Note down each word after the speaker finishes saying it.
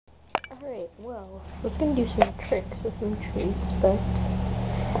Alright, well, I was gonna do some tricks with some treats, but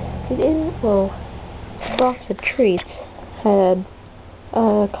it didn't. Well, the box of treats had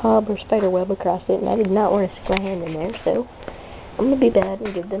a cob or spider web across it, and I did not want to stick my hand in there, so I'm gonna be bad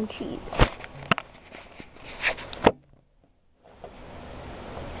and give them cheese.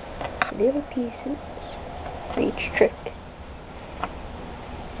 There are pieces for each trick.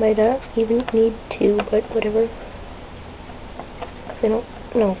 Might not even need two, but whatever. They don't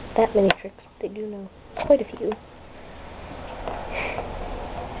know that many tricks, but they do know quite a few.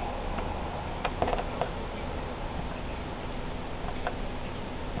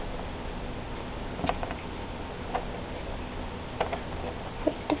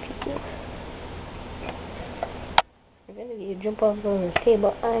 If you jump off on the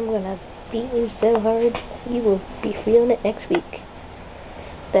table, I'm gonna beat you so hard, you will be feeling it next week.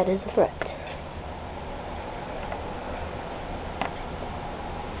 That is a threat.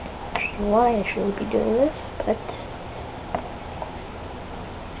 I don't know why I shouldn't be doing this, but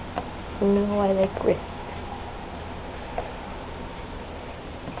you know I like risk.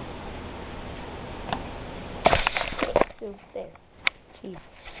 So there. Jeez.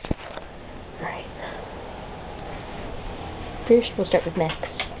 Alright. First, we'll start with Max.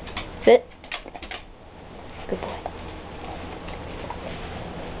 Sit. Good boy.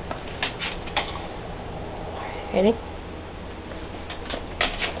 Alright, ready?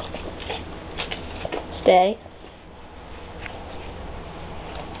 Stay.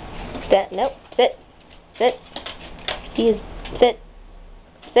 Nope. Sit. Sit. Sit.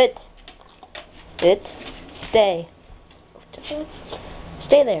 Sit. Sit. Stay.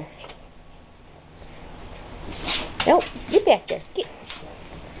 Stay there. Nope. Get back there. Get.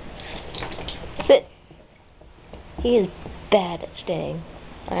 Sit. He is bad at staying.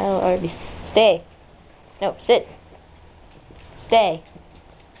 I'll already stay. No, sit. Stay.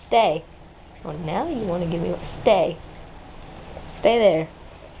 Stay. Oh, now you want to give me a stay. Stay there.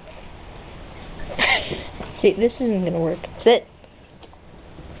 See, this isn't going to work. Sit.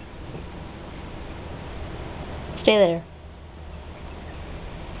 Stay there.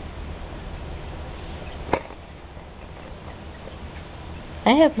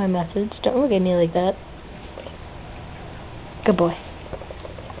 I have my methods. Don't look at me like that. Good boy.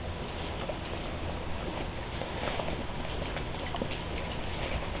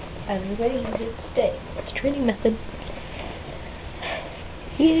 Everybody uses stay. It's a training method.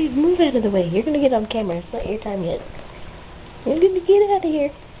 You move out of the way. You're going to get on camera. It's not your time yet. You're going to get out of here.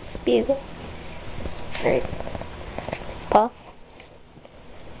 Bugle. Alright. Paw.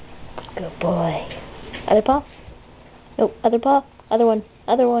 Good boy. Other paw. Nope. Other paw. Other one.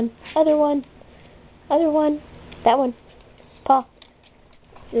 Other one. Other one. Other one. That one. Paw.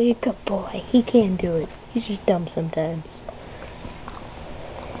 Good boy. He can do it. He's just dumb sometimes.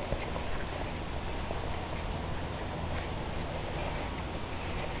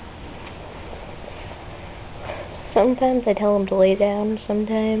 Sometimes I tell him to lay down.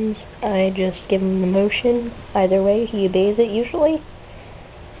 Sometimes I just give him the motion. Either way, he obeys it usually.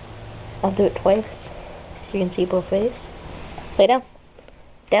 I'll do it twice so you can see both ways. Lay down.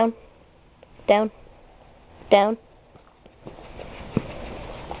 Down. Down. Down.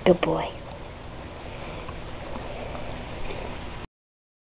 Good boy.